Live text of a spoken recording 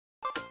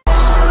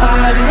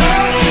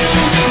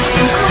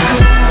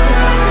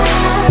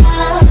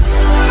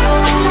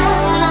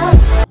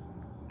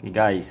Okay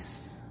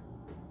guys,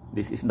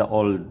 this is the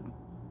old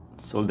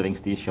soldering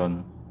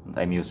station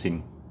that I'm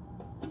using.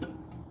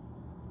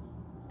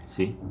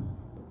 See?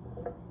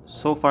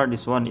 So far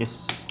this one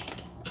is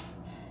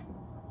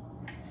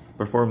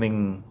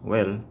performing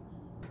well,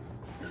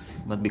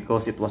 but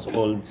because it was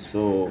old,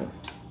 so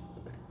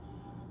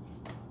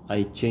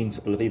I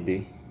changed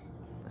already.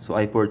 So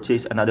I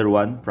purchased another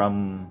one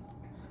from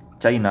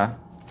China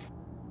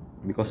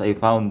because I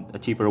found a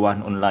cheaper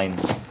one online.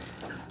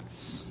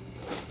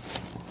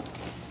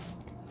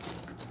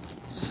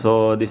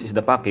 So this is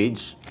the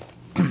package.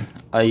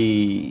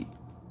 I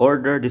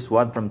ordered this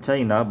one from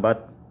China,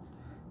 but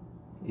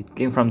it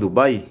came from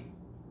Dubai,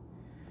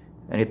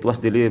 and it was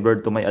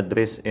delivered to my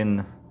address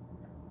in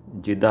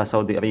Jeddah,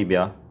 Saudi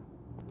Arabia.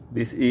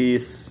 This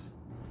is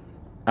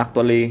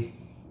actually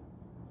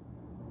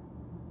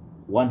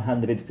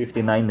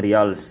 159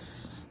 reals.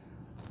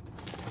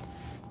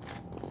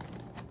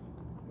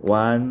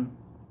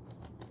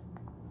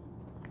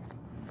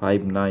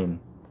 159.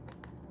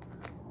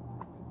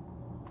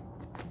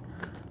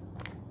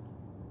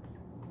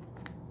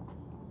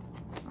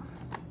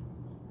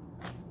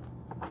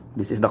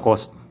 This is the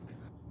cost,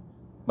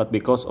 but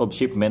because of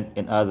shipment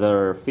and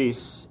other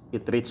fees,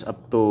 it reached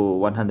up to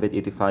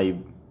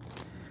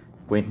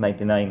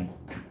 185.99.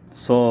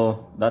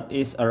 So that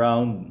is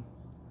around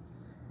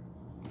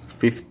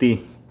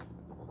 50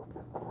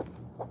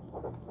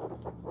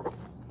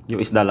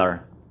 US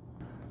dollar.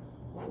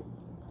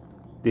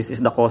 This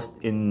is the cost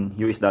in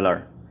US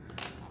dollar.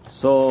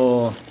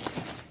 So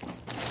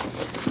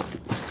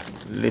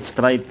let's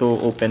try to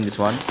open this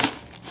one.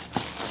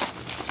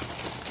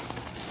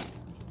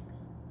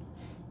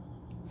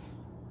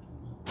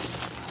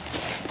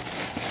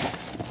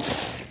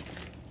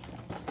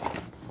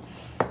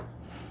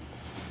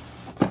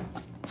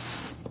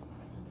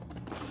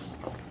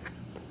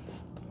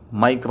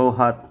 Micro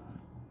hot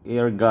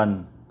air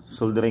gun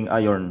soldering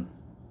iron.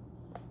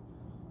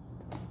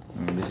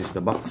 And this is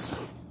the box.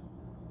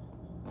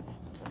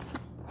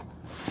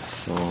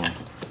 So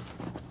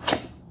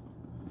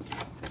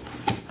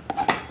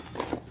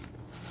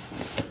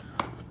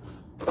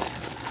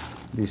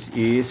this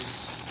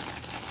is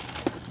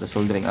the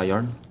soldering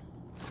iron.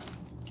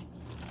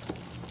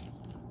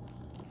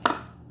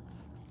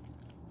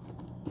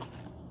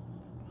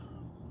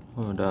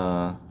 Oh,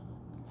 the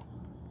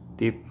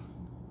tip.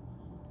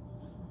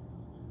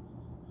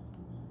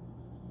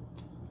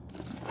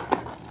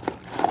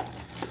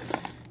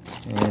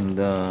 And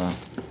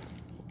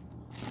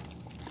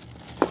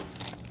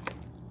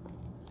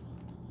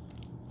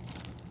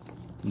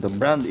the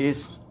brand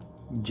is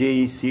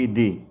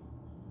JCD.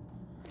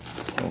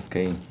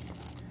 Okay.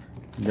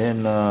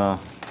 Then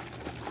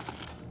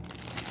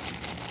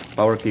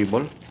power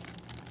cable.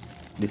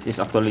 This is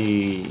by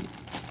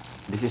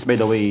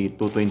the way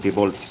 220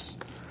 volts,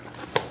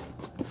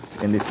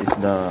 and this is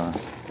the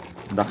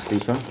dock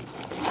station.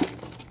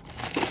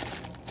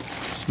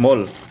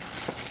 Small.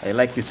 I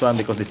like this one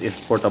because this is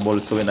portable,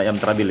 so when I am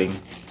traveling,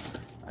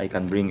 I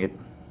can bring it.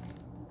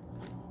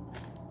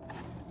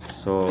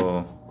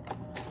 So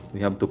we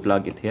have to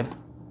plug it here,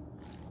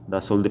 the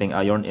soldering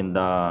iron in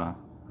the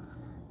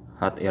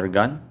hot air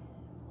gun.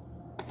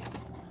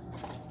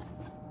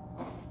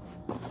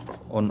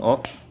 On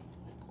off.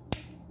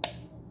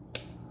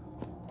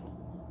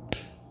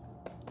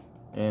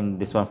 And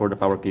this one for the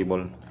power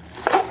cable.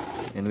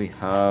 And we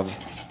have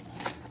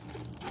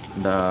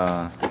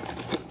the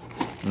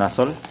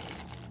nozzle.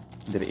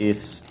 There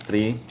is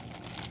 3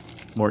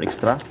 more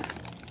extra,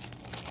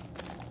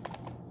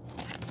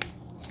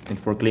 and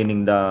for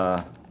cleaning the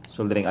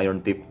soldering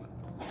iron tip,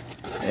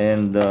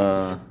 and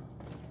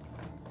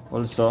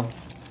also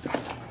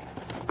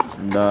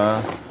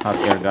the hot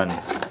air gun,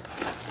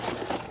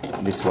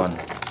 this one.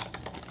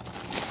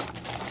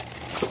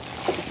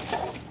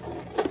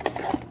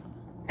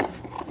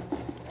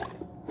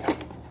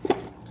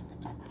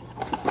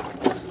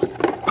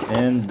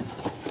 And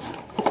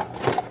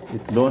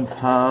it don't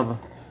have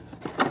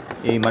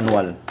a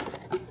manual.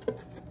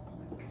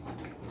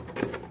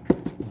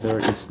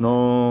 There is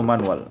no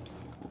manual.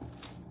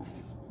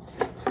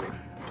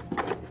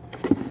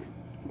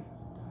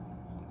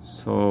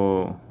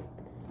 So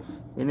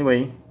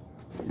anyway,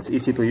 it's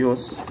easy to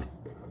use,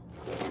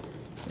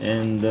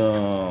 and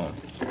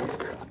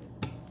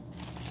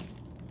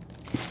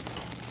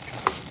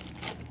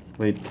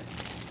wait,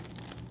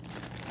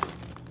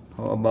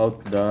 how about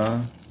the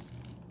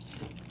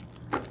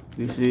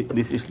this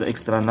is the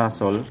extra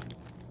nozzle.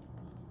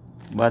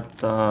 But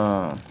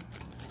how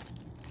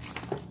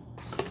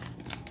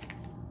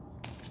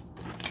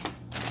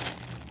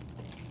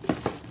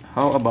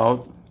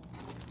about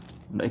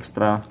the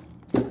extra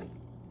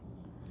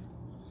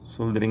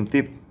soldering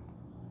tip?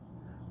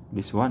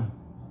 This one.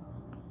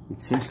 It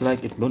seems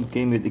like it don't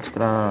came with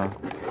extra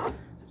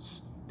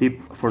tip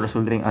for the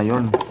soldering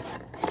iron.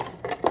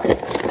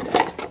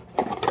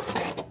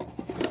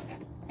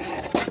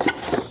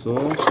 So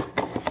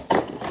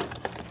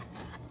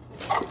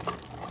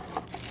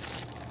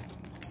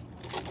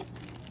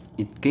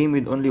It came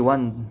with only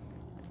one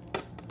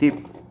tip.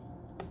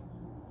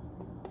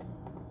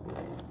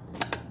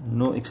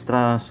 No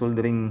extra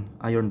soldering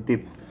iron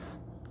tip.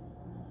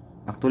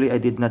 Actually,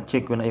 I did not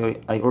check when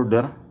I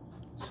order,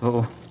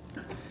 so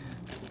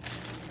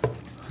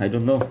I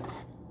don't know.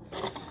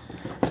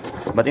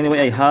 But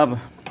anyway, I have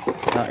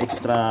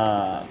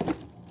extra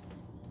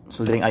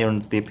soldering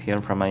iron tip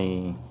here from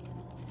my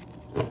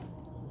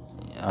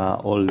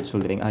old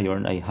soldering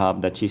iron. I have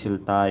the chisel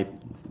type,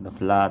 the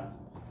flat,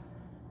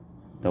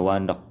 the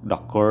one, the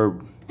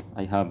curve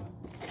I have,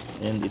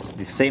 and it's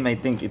the same. I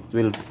think it's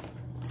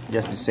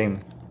just the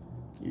same.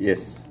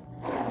 Yes,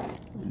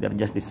 they're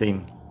just the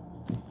same,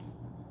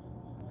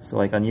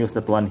 so I can use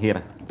that one here.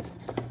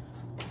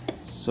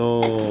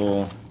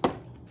 So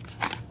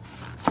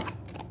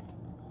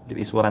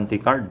there is warranty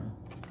card,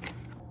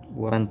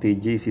 warranty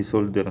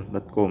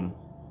jcsolder.com.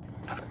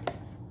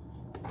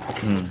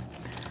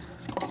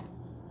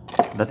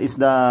 That is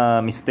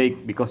the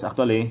mistake, because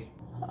actually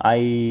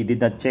I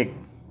did not check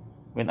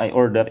when I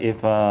order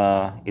if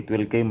it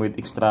will came with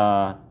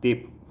extra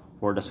tip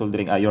for the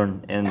soldering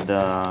iron, and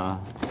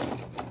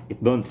it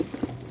don't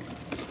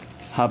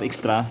have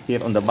extra here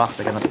on the box.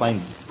 I cannot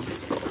find.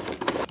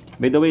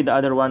 By the way, the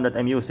other one that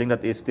I'm using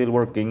that is still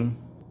working,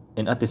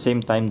 and at the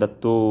same time the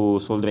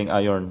two soldering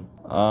iron,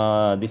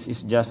 this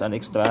is just an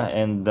extra,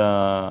 and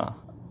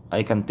I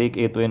can take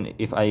it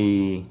if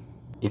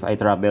I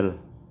travel.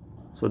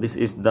 So this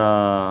is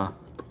the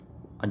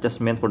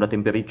adjustment for the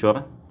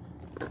temperature,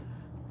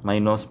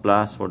 minus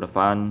plus for the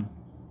fan,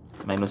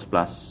 minus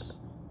plus.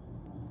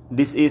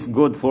 This is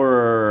good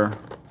for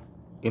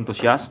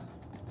enthusiasts.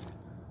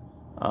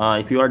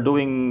 If you are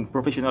doing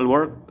professional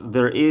work,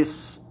 there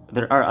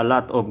are a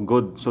lot of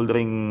good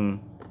soldering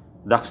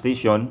dock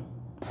station,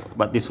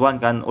 but this one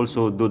can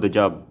also do the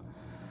job.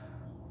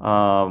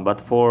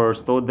 But for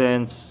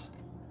students,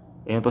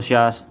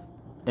 enthusiasts,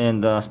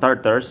 and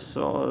starters,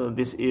 so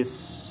this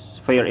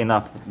is fair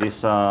enough.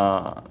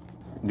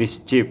 This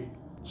cheap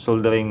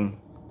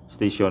soldering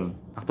station.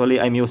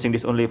 Actually, I'm using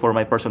this only for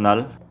my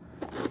personal.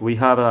 We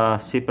have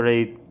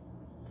separate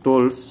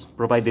tools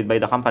provided by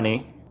the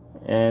company,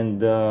 and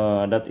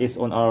that is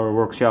on our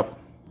workshop.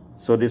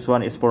 So this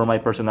one is for my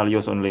personal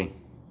use only.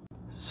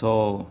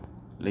 So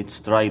let's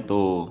try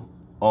to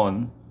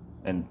on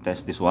and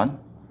test this one.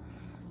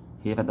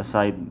 Here at the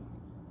side,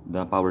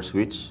 the power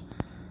switch,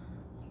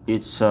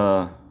 it's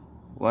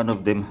one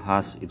of them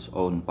has its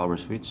own power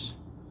switch.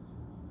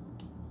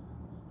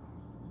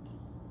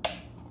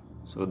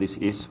 So this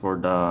is for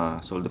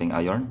the soldering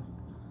iron,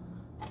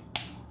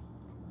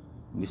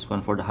 this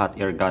one for the hot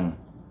air gun.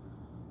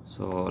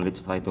 So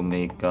let's try to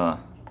make an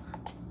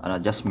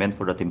adjustment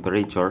for the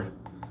temperature.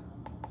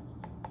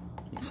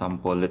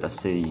 Example, let us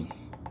say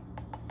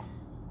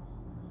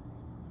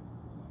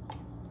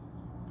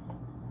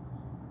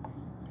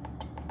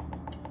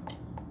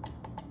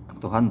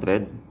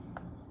 200.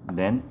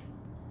 Then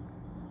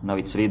now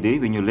it's ready.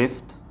 When you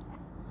lift,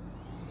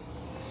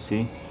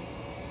 see,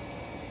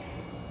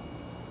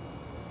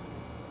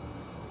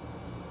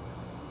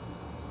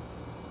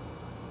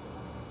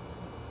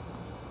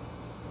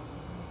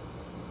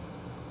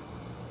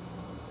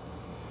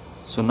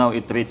 so now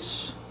it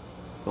reached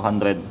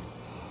 200,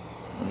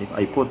 and if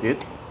I put it,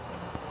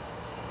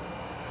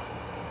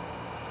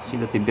 see,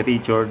 the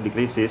temperature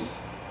decreases,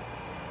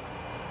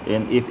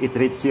 and if it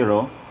reaches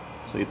 0,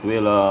 so it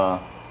will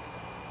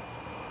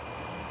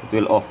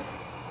off,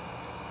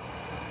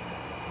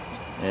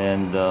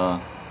 and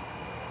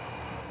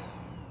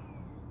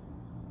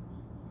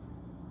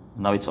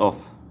now it's off.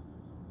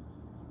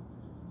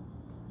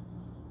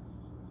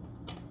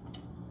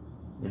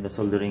 In the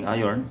soldering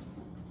iron,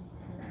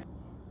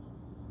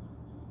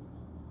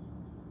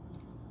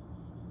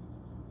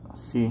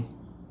 see,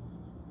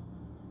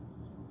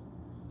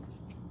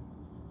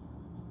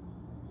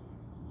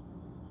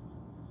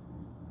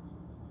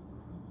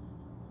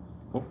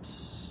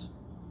 oops,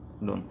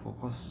 don't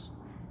focus.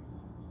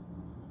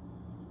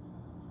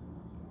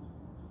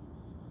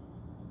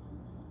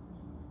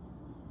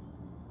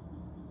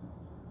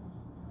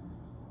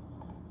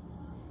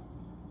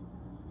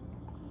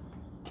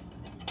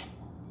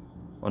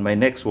 On my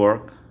next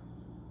work,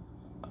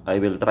 I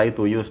will try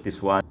to use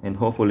this one, and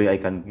hopefully I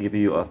can give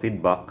you a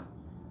feedback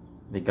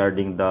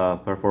regarding the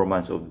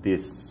performance of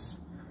this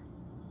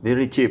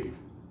very cheap,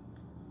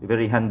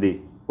 very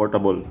handy,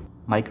 portable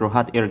micro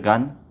hot air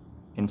gun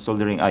and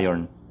soldering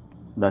iron.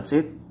 That's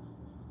it.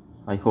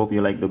 I hope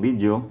you like the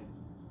video.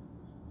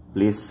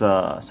 Please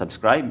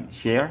subscribe,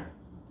 share,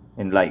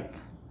 and like.